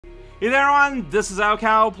Hey there everyone, this is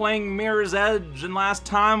raocow playing Mirror's Edge, and last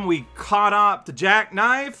time we caught up to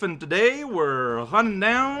Jackknife, and today we're hunting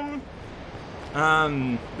down,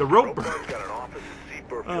 the rope.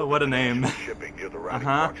 Oh, what a name.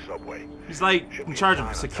 He's like in charge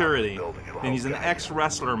of security, and he's an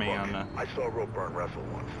ex-wrestler man. I saw Ropeburn wrestle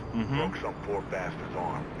once. Broke some poor bastard's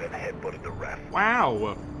arm, then headbutted the ref.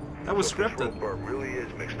 Wow, that was scripted. Ropeburn really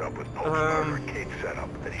is mixed up with Pope's murder and cage setup.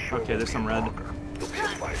 Okay, there's some red.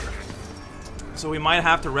 So we might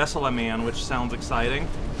have to wrestle a man, which sounds exciting.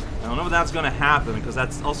 I don't know if that's gonna happen, because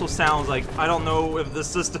that also sounds like, I don't know if the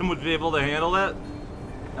system would be able to handle it.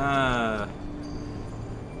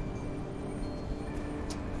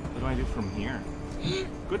 What do I do from here?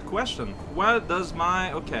 Good question. What does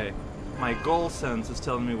my... Okay. My goal sense is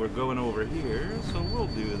telling me we're going over here, so we'll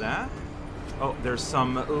do that. Oh, there's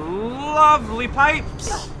some lovely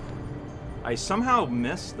pipes! I somehow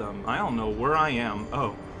missed them. I don't know where I am.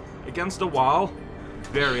 Oh. Against a wall.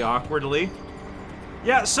 Very awkwardly.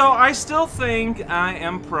 Yeah, so I still think I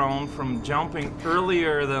am prone from jumping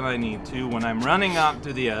earlier than I need to when I'm running up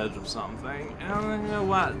to the edge of something. And you know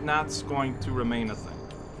what? That's going to remain a thing.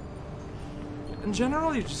 In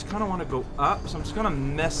general, you just kind of want to go up, so I'm just going to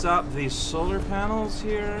mess up these solar panels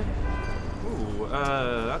here. Ooh,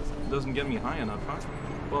 that doesn't get me high enough, huh?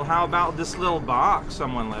 Well, how about this little box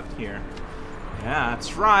someone left here? Yeah,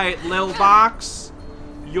 that's right, little box.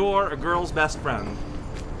 You're a girl's best friend.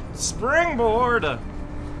 Springboard!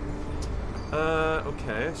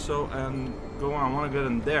 Okay, so, go on, I want to get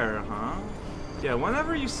in there, huh? Yeah,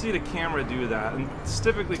 whenever you see the camera do that, and it's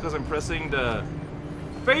typically because I'm pressing the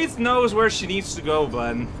Faith knows where she needs to go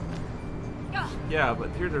button. Yeah, but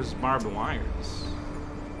here there's barbed wires.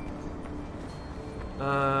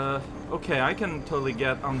 Okay, I can totally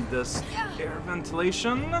get on this air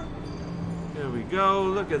ventilation. Here we go,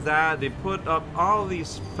 look at that. They put up all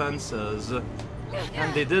these fences,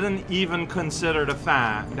 and they didn't even consider the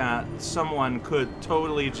fact that someone could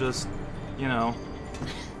totally just, you know,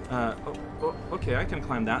 okay, I can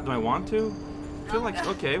climb that. Do I want to? I feel like,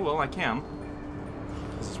 okay, well, I can.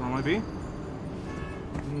 Is this where I want to be?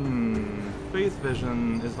 Faith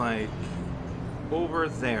vision is like over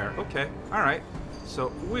there. Okay, alright.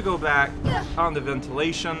 So we go back on the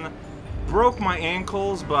ventilation. Broke my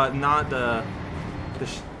ankles, but not the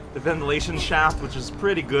ventilation shaft, which is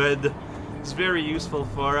pretty good. It's very useful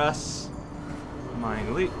for us.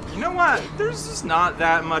 You know what? There's just not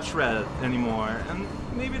that much red anymore, and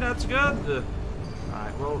maybe that's good.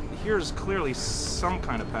 Alright, well, here's clearly some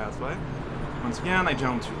kind of pathway. Once again, I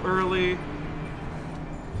jumped too early.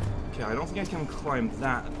 Okay, I don't think I can climb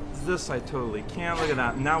that. This I totally can. Look at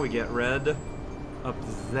that. Now we get red up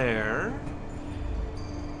there.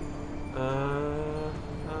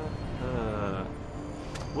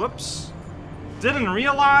 Whoops. Didn't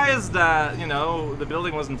realize that, you know, the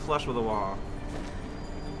building wasn't flush with the wall.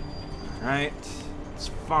 Alright. It's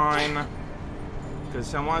fine.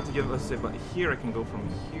 Because I wanted to give, let's say, but here I can go from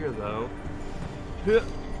here, though.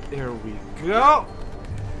 There we go.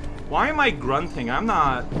 Why am I grunting? I'm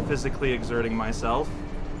not physically exerting myself.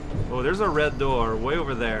 Oh, there's a red door way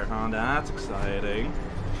over there, huh? That's exciting.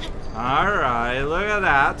 Alright, look at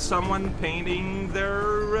that. Someone painting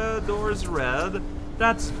their doors red.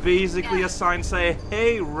 That's basically a sign saying,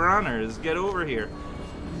 hey, runners, get over here.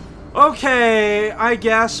 Okay, I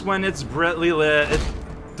guess when it's brightly lit,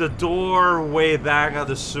 the door way back of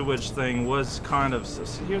the sewage thing was kind of... So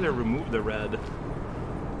here they removed the red.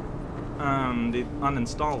 They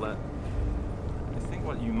uninstalled it. I think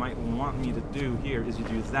what you might want me to do here is you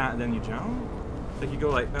do that, and then you jump. Like you go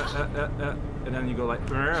like, and then you go like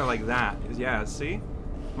that. Yeah, see?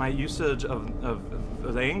 My usage of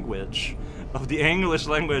language, of the English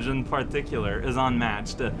language in particular, is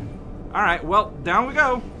unmatched. Alright, well, down we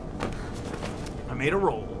go. I made a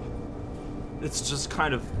roll. It's just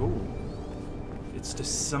kind of, ooh. It's the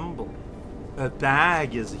symbol. A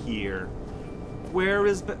bag is here. Where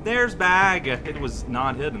is, there's bag. It was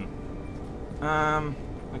not hidden.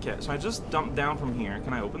 Okay, so I just dumped down from here.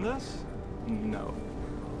 Can I open this? No.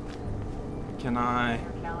 Can I?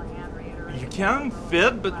 You can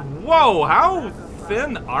fit, but whoa, how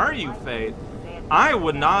thin are you, Fate? I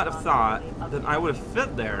would not have thought that I would have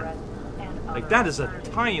fit there. Like, that is a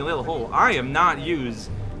tiny little hole. I am not used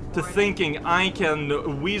to thinking I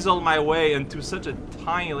can weasel my way into such a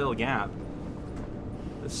tiny little gap.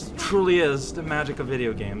 This truly is the magic of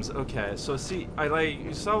video games. Okay, so see,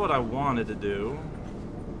 you saw what I wanted to do.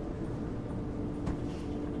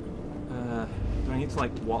 Do I need to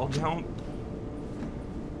like wall jump?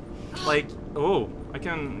 Like, oh, I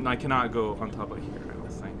cannot go on top of here, I don't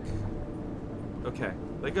think. Okay,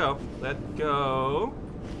 let go.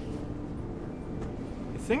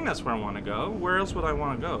 think that's where I want to go. Where else would I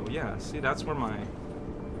want to go? Yeah, see, that's where my...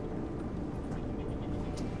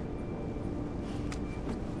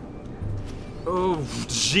 Oh,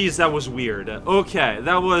 jeez, that was weird. Okay,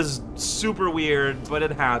 that was super weird, but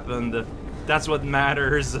it happened. That's what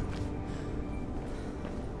matters.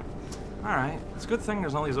 Alright, it's a good thing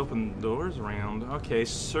there's all these open doors around. Okay,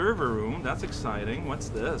 server room, that's exciting. What's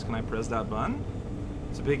this? Can I press that button?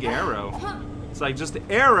 It's a big arrow. It's like just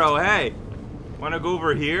arrow, hey! Wanna go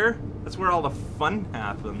over here? That's where all the fun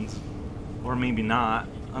happens. Or maybe not,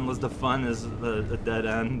 unless the fun is a dead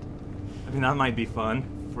end. I mean, that might be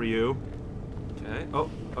fun for you. Okay, oh,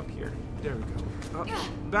 up here. There we go. Oh,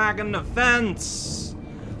 back in the fence!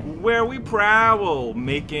 Where we prowl,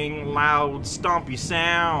 making loud, stompy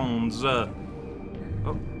sounds. Oh,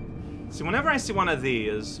 see, whenever I see one of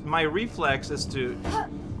these, my reflex is to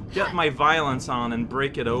get my violence on and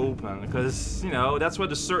break it open, because, you know, that's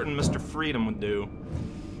what a certain Mr. Freedom would do.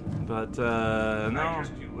 But, no. I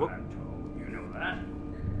just do what I'm told. You know that?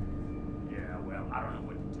 Yeah, well, I don't know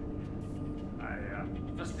what to tell you. I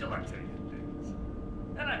facilitate things.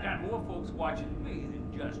 And I got more folks watching me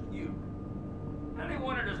than just you. And they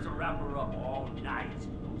wanted us to wrap her up all night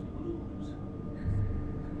in those blues.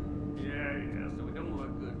 Yeah, so it don't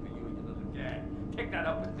look good for you and your little dad. Take that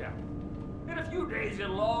up and down. In a few days,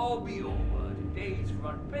 it'll all be over. Today's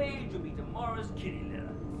front page will be tomorrow's kitty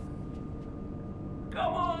litter.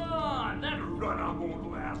 Come on! That run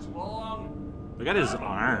won't last long. Look at his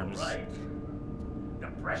arms. Right.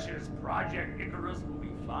 The precious Project Icarus will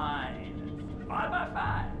be fine. 5 by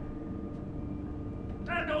 5.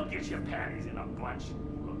 And don't get your panties in a bunch.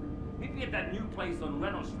 Look, meet me at that new place on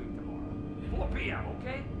Reynolds Street tomorrow. 4 p.m.,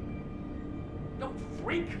 okay? Don't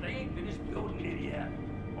freak. They ain't finished building it yet.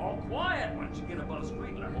 All quiet once you get above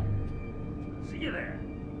street level. See you there.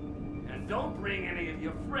 And don't bring any of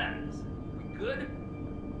your friends. We good?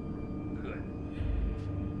 Good.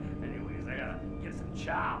 Anyways, I gotta get some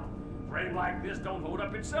chow. Frame like this don't hold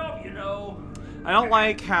up itself, you know. I don't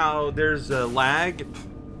like how there's a lag.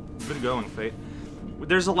 Good going, Fate.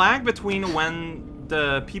 There's a lag between when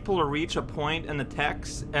the people reach a point in the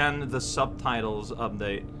text and the subtitles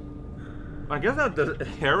update. I guess that the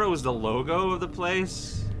arrow is the logo of the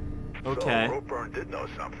place. Okay. So Ropeburn did know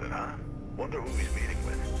something, huh? Wonder who he's meeting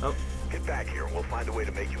with. Oh. Get back here and we'll find a way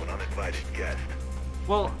to make you an uninvited guest.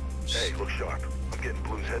 Well. Hey, look sharp. I'm getting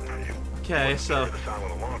blues heading for you. Okay, so. The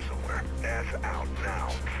silent alarm somewhere. Ass out now.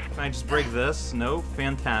 Can I just break this? No?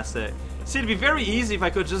 Fantastic. See, it'd be very easy if I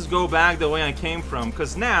could just go back the way I came from,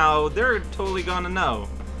 because now they're totally gonna know.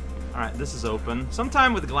 Alright, this is open.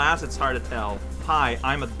 Sometime with glass, it's hard to tell. Hi,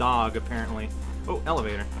 I'm a dog, apparently. Oh,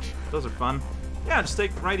 elevator. Those are fun. Yeah, just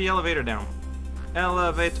ride the elevator down.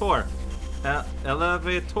 Elevator.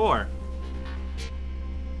 Elevator.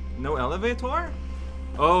 No elevator?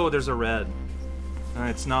 Oh, there's a red.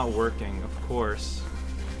 It's not working, of course.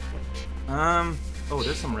 Oh,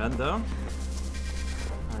 there's some red, though.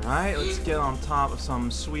 Alright, let's get on top of some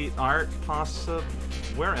sweet art, pasta.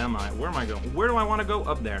 Where am I? Where am I going? Where do I want to go?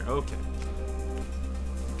 Up there. Okay.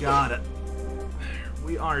 Got it.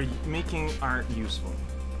 We are making art useful.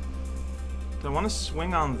 Do I want to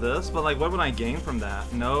swing on this? But, like, what would I gain from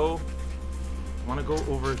that? No. I want to go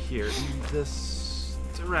over here. In this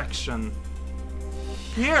direction.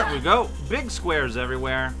 Here we go. Big squares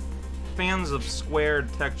everywhere. Fans of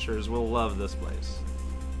squared textures will love this place.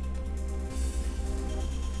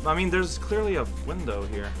 I mean, there's clearly a window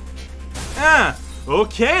here. Ah!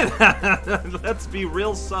 Okay, let's be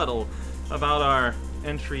real subtle about our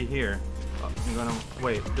entry here. Oh, I'm gonna...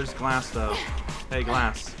 Wait, there's glass, though. Hey,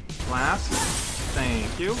 glass. Glass?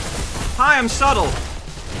 Thank you. Hi, I'm subtle!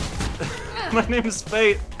 My name is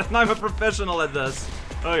Fate, and I'm a professional at this.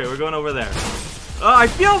 Okay, we're going over there. I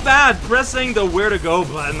feel bad pressing the where to go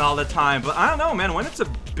button all the time, but I don't know, man. When it's a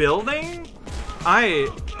building, I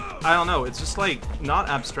don't know. It's just like not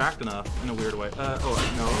abstract enough in a weird way. Oh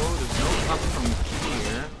no, there's no up from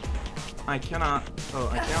here. I cannot. Oh,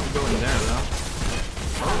 I can't go in there though.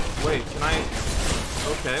 Oh wait, can I?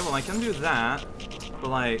 Okay, well I can do that,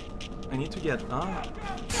 but like I need to get up.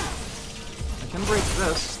 I can break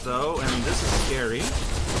this though, and this is scary.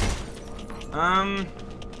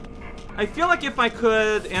 I feel like if I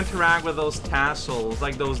could interact with those tassels,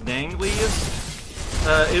 like those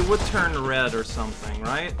danglies, it would turn red or something,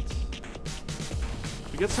 right?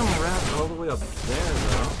 We get some red all the way up there,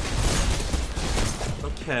 though.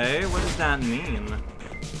 Okay, what does that mean?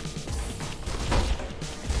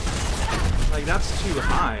 Like, that's too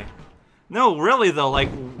high. No, really, though,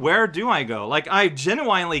 like, where do I go? Like, I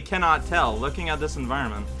genuinely cannot tell, looking at this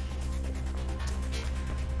environment.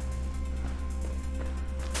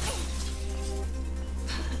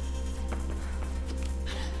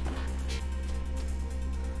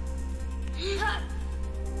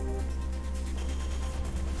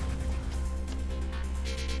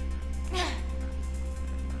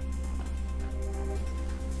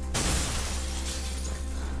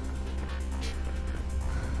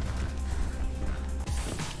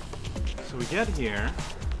 get here?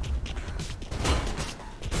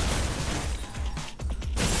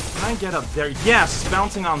 Can I get up there? Yes,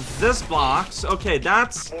 bouncing on this blocks. Okay,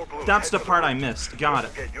 that's the part I missed. Got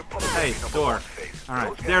it. Hey, door.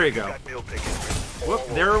 Alright, there you go. Whoop,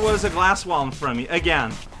 there was a glass wall in front of me.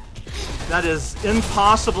 Again. That is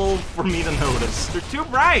impossible for me to notice. They're too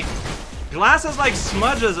bright. Glass is like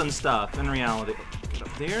smudges and stuff in reality. Get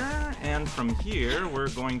up there, and from here, we're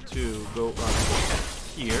going to go up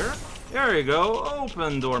here. There you go.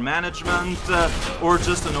 Open door management, or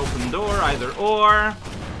just an open door, either or.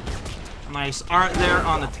 Nice art there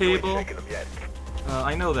on the table.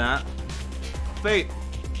 I know that. Fate.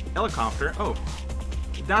 Helicopter. Oh.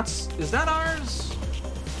 Is that ours?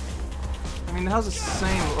 I mean, it has the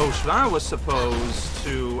same... Oh, I was supposed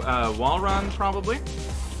to wall run, probably.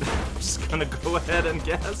 I'm just gonna go ahead and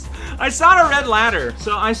guess. I saw the red ladder.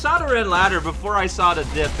 So I saw the red ladder before I saw the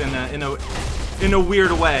dip in a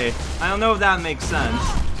weird way. I don't know if that makes sense.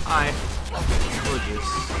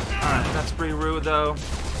 Gorgeous. Alright, that's pretty rude, though.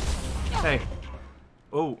 Hey.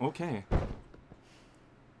 Oh, okay.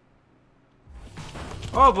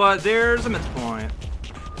 Oh, but there's a midpoint.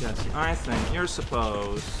 Yes, I think you're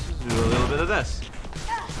supposed to do a little bit of this.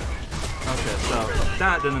 Okay, so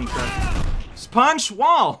that didn't punch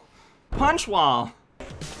wall! Punch wall!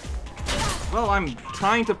 Well, I'm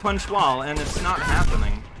trying to punch wall, and it's not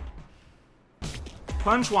happening.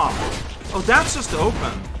 Punch wall. Oh, that's just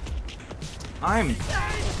open. I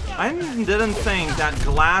didn't think that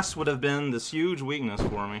glass would have been this huge weakness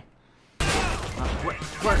for me.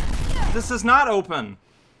 What? This is not open.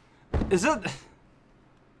 Is it?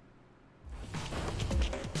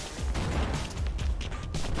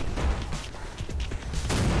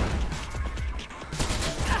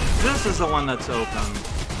 This is the one that's open.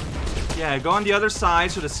 Yeah, go on the other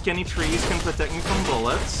side so the skinny trees can protect me from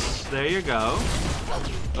bullets. There you go.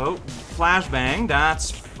 Oh, flashbang.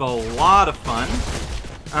 That's a lot of fun.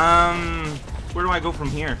 Where do I go from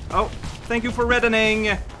here? Oh, thank you for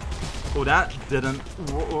reddening. Oh, that didn't...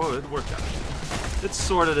 Whoa, it worked out. It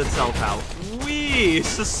sorted itself out. Whee!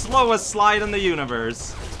 It's the slowest slide in the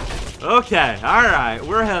universe. Okay, alright,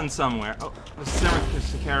 we're heading somewhere. Oh,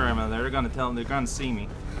 there's a camera there. They're gonna see me.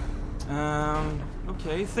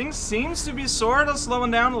 Okay, things seems to be sort of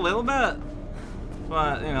slowing down a little bit.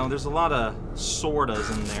 But, you know, there's a lot of sortas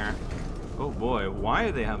in there. Oh boy, why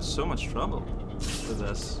do they have so much trouble with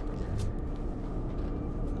this?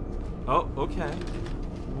 Oh, okay.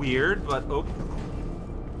 Weird, but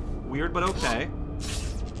okay.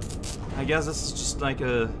 I guess this is just like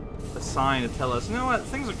a sign to tell us, you know what,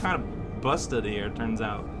 things are kind of busted here, it turns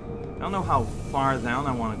out. I don't know how far down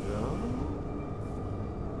I want to go.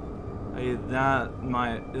 I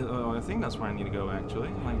think that's where I need to go,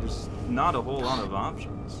 actually. Like, there's not a whole lot of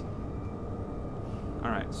options.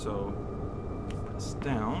 Alright, so press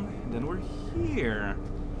down, and then we're here.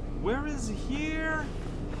 Where is here?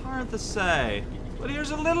 Hard to say. But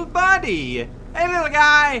here's a little buddy! Hey, little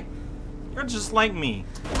guy! You're just like me.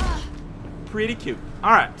 Pretty cute.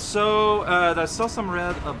 Alright, so, I saw some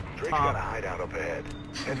red up Drake's got a hideout up ahead.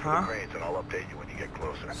 Head for the cranes and I'll update you when you get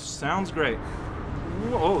closer. Sounds great.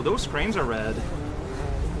 Oh, those cranes are red.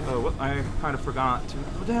 Oh, I kind of forgot to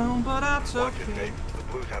go down, but that's okay. Watch it, babe. The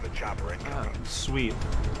Blues have a chopper incoming. Sweet.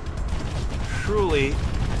 Truly,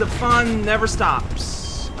 the fun never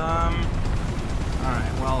stops.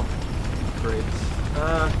 Alright, well, great.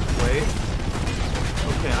 Wait.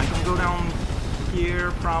 Okay, I can go down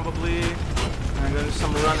here, probably. And I'm gonna do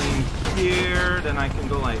some running here, then I can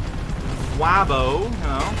go like Wabo, you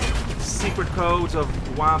know. Secret codes of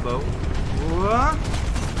Wabo.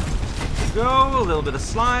 Go, a little bit of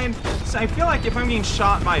slide. So I feel like if I'm getting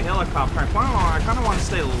shot by a helicopter, I kind of want to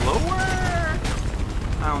stay lower.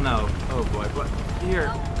 I don't know. Oh boy, but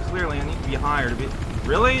here, clearly I need to be higher to be...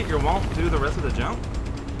 Really? You won't do the rest of the jump?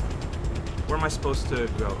 Where am I supposed to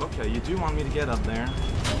go? Okay, you do want me to get up there.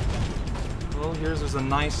 Well, there's a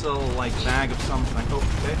nice little, like, bag of something.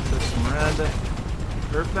 Okay, there's some red.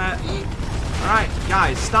 Perfect. Alright,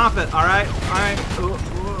 guys, stop it, alright? Alright. Oh,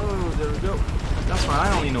 there we go. That's fine, I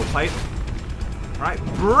don't need no pipe. Alright,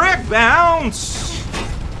 brick bounce!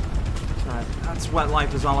 Alright, that's what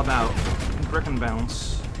life is all about. Brick and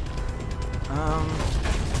bounce.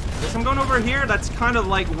 Guess I'm going over here. That's kind of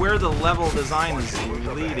like where the level design is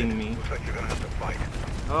leading me. Looks like you're gonna have to fight.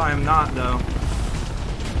 Oh, I'm not, though.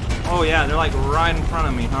 Oh, yeah, they're like right in front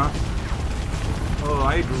of me, huh? Oh,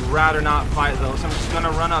 I'd rather not fight, though. So I'm just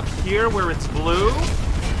gonna run up here where it's blue.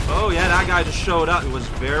 Oh, yeah, that guy just showed up. It was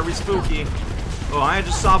very spooky. Oh, I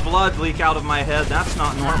just saw blood leak out of my head. That's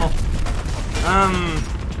not normal.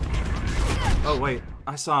 Oh, wait.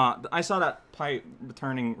 I saw that pipe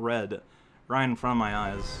turning red right in front of my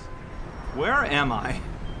eyes. Where am I?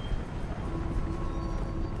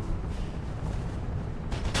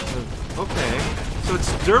 Okay, so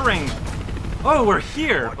it's during... Oh, we're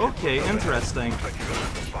here! Okay, interesting. I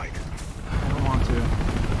don't want to.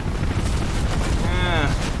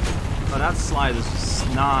 Yeah. Oh, that slide is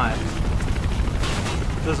just not...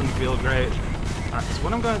 Doesn't feel great. Alright, so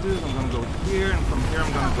what I'm gonna do is I'm gonna go here, and from here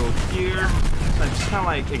I'm gonna go here. So I just kinda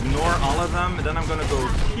like ignore all of them, and then I'm gonna go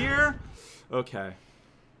here. Okay.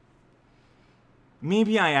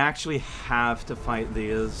 Maybe I actually have to fight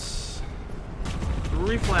these.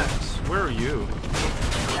 Reflex, where are you?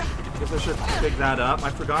 Guess I should pick that up. I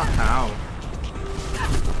forgot how.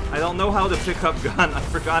 I don't know how to pick up gun. I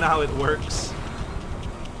forgot how it works.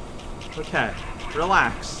 Okay,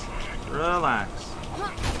 relax. Relax.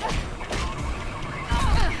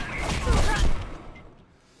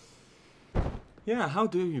 Yeah, how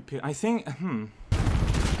do you pick? I think,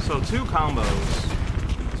 So 2 combos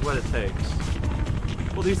is what it takes.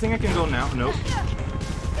 Well, do you think I can go now? Nope.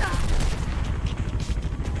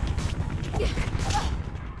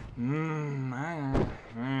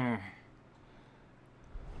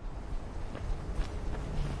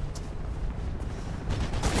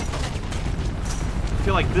 I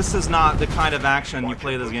feel like this is not the kind of action you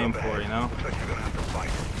play this game for, you know?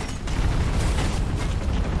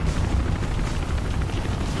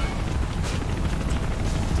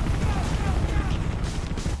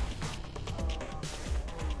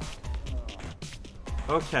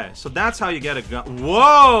 Okay, so that's how you get a gun.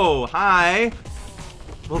 Whoa! Hi!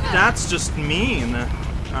 Well, that's just mean.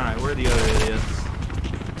 Alright, where are the other idiots?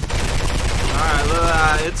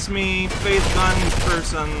 Alright, it's me, faith gun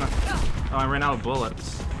person. Oh, I ran out of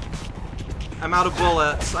bullets. I'm out of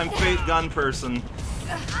bullets. I'm faith gun person.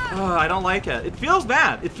 Oh, I don't like it. It feels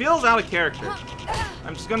bad. It feels out of character.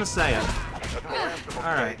 I'm just gonna say it.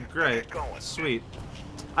 Alright, great. Sweet.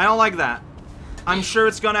 I don't like that. I'm sure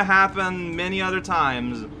it's gonna happen many other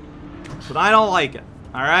times, but I don't like it.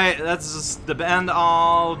 Alright, that's just the end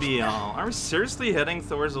all be all. Are we seriously heading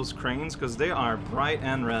towards those cranes? Because they are bright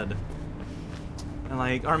and red. And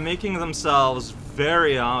like, are making themselves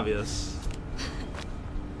very obvious.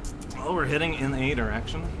 Oh, we're heading in a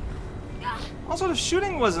direction. Also, the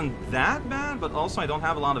shooting wasn't that bad, but also I don't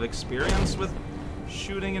have a lot of experience with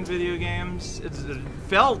shooting in video games. It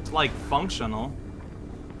felt like functional.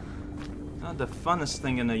 Not the funnest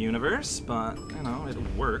thing in the universe, but, you know, it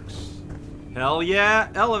works. Hell yeah,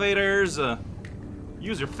 elevators!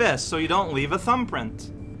 Use your fist so you don't leave a thumbprint.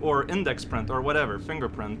 Or index print, or whatever,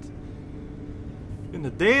 fingerprint. In the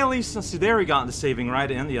daily... See, there we got the saving right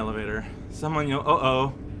in the elevator. Someone, you know,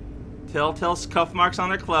 uh-oh. Telltale scuff marks on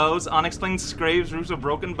their clothes, unexplained scrapes, roots of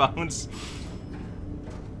broken bones.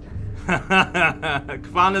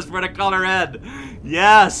 Fondness for the color red.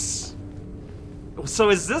 Yes! So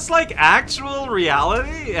is this like actual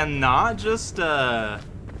reality and not just a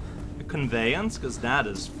conveyance? Because that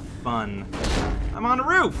is fun. I'm on the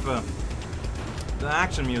roof! The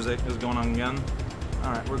action music is going on again.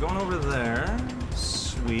 Alright, we're going over there.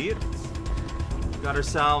 Sweet. Got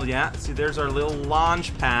ourselves, yeah, see there's our little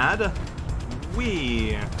launch pad.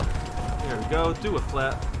 Whee! There we go, do a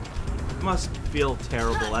flip. Must feel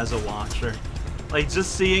terrible as a watcher. Like,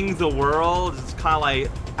 just seeing the world, it's kind of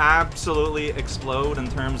like absolutely explode in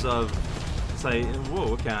terms of, it's like,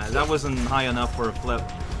 whoa, okay, that wasn't high enough for a flip.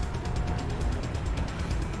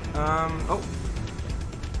 Oh.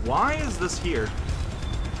 Why is this here?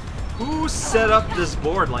 Who set up this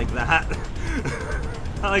board like that?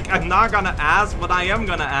 Like, I'm not gonna ask, but I am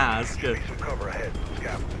gonna ask. Where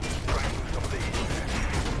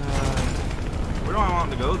do I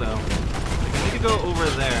want to go, though? Like, I need to go over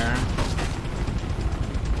there.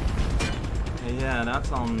 Yeah,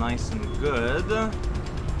 that's all nice and good.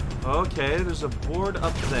 Okay, there's a board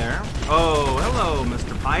up there. Oh, hello,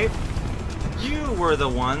 Mr. Pipe. You were the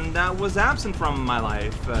one that was absent from my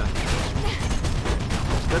life.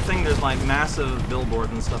 Good thing there's, like, massive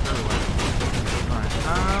billboards and stuff everywhere.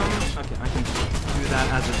 Alright, okay, I can do that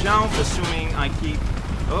as a jump, assuming I keep...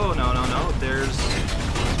 Oh, no, no, no, there's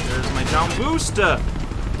my jump boost!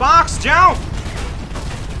 Box jump!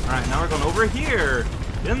 Alright, now we're going over here,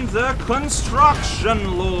 in the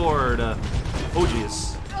construction lord! Oh,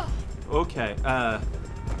 jeez. Okay, alright,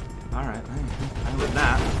 I with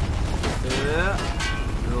that.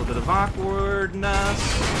 A little bit of awkwardness.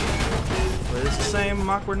 But it's the same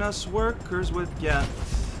awkwardness workers would get.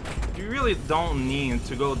 You really don't need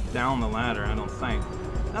to go down the ladder, I don't think.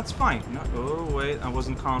 That's fine. No, oh, wait, I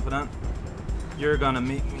wasn't confident. You're gonna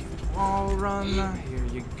make me wall run. Here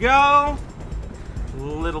you go.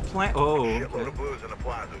 Little plant. Oh, okay.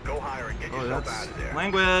 Go higher and get yourself out of there.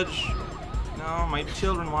 Language. No, my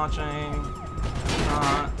children watching.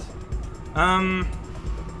 Not.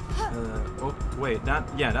 Oh, wait,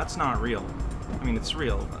 that's not real. I mean, it's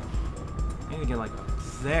real, but I need to get, like, up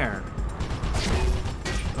there.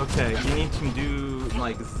 Okay, you need to do,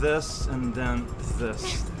 like, this and then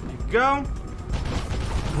this. There you go.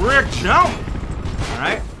 Brick jump!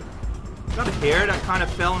 Alright. Got a hair that kind of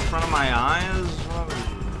fell in front of my eyes. Well,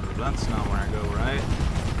 that's not where I go, right?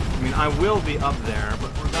 I mean, I will be up there,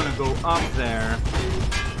 but we're gonna go up there.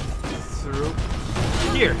 Through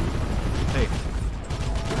here. Hey.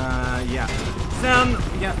 Yeah. Then,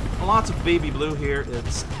 yeah, lots of baby blue here.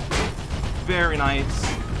 It's very nice.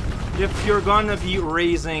 If you're gonna be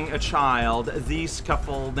raising a child, these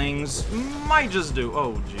scaffoldings might just do.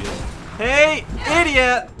 Oh, jeez. Hey,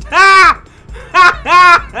 idiot! Ha!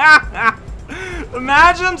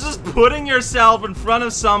 Imagine just putting yourself in front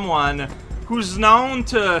of someone who's known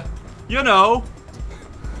to, you know,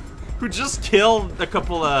 who just killed a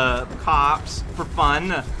couple of cops for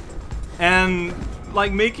fun, and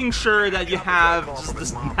like making sure that you have just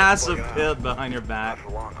this massive pit behind your back.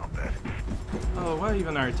 Oh, what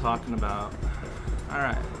even are you talking about?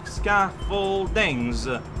 Alright, scaffoldings.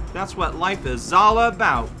 That's what life is all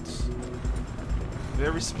about.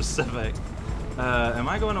 Very specific. Am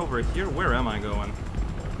I going over here? Where am I going?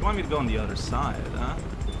 You want me to go on the other side, huh?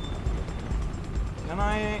 Can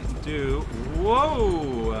I do...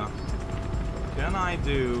 Whoa! Can I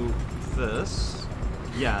do this?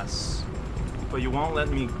 Yes. But you won't let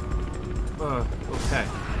me... okay.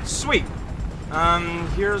 Sweet!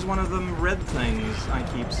 Here's one of them red things I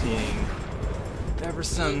keep seeing ever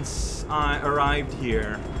since I arrived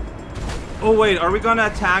here. Oh wait, are we gonna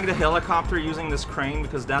tag the helicopter using this crane?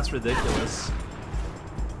 Because that's ridiculous.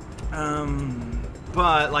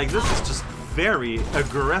 But like this is just very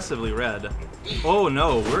aggressively red. Oh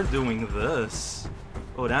no, we're doing this.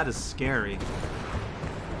 Oh, that is scary.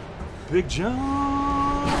 Big jump!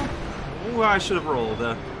 Oh, I should have rolled.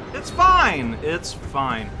 It's fine! It's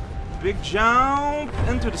fine. Big jump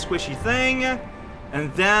into the squishy thing,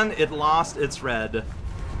 and then it lost its red.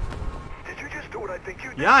 Did you just do what I think you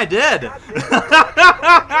did? Yeah, I did!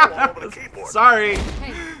 Sorry.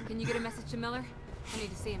 Hey, can you get a message to Miller? I need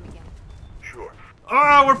to see him again. Sure.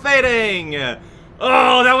 Oh, we're fading!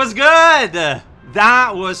 Oh, that was good!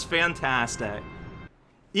 That was fantastic.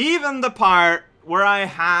 Even the part where I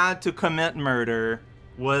had to commit murder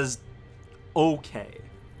was okay.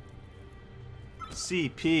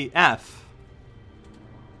 CPF.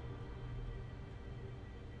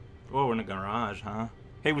 Oh, we're in a garage, huh?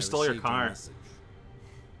 Hey, we stole your car.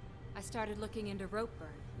 I started looking into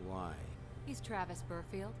Ropeburn. Why? He's Travis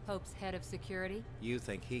Burfield, Pope's head of security. You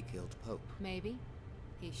think he killed Pope? Maybe.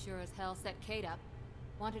 He sure as hell set Kate up.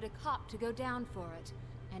 Wanted a cop to go down for it,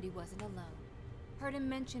 and he wasn't alone. Heard him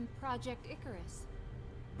mention Project Icarus.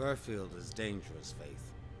 Burfield is dangerous,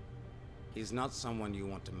 Faith. He's not someone you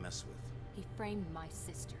want to mess with. He framed my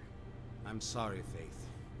sister. I'm sorry, Faith.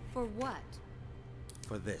 For what?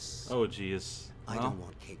 For this. Oh, jeez. I don't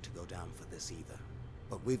want Kate to go down for this either.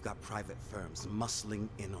 But we've got private firms muscling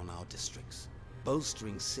in on our districts.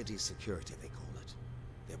 Bolstering city security, they call it.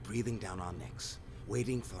 They're breathing down our necks,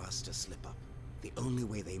 waiting for us to slip up. The only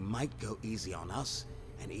way they might go easy on us,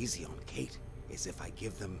 and easy on Kate, is if I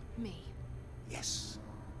give them... Me. Yes.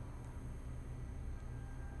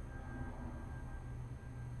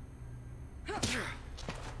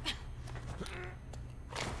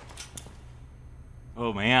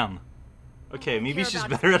 Oh, man. Okay, maybe she's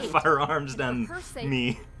better at firearms than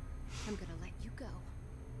me. I'm gonna let you go.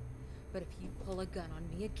 But if you pull a gun on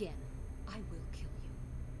me again, I will kill you.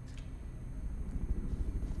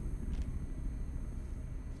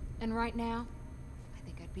 And right now, I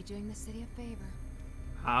think I'd be doing the city a favor.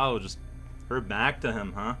 Ow, just her back to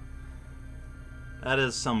him, huh? That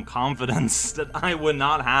is some confidence that I would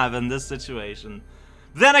not have in this situation.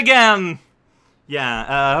 Then again,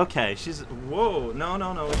 yeah, okay, she's... Whoa,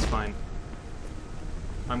 no, it's fine.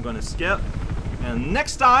 I'm gonna skip. And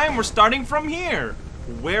next time, we're starting from here.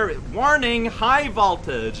 Warning, high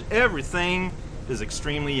voltage. Everything is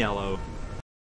extremely yellow.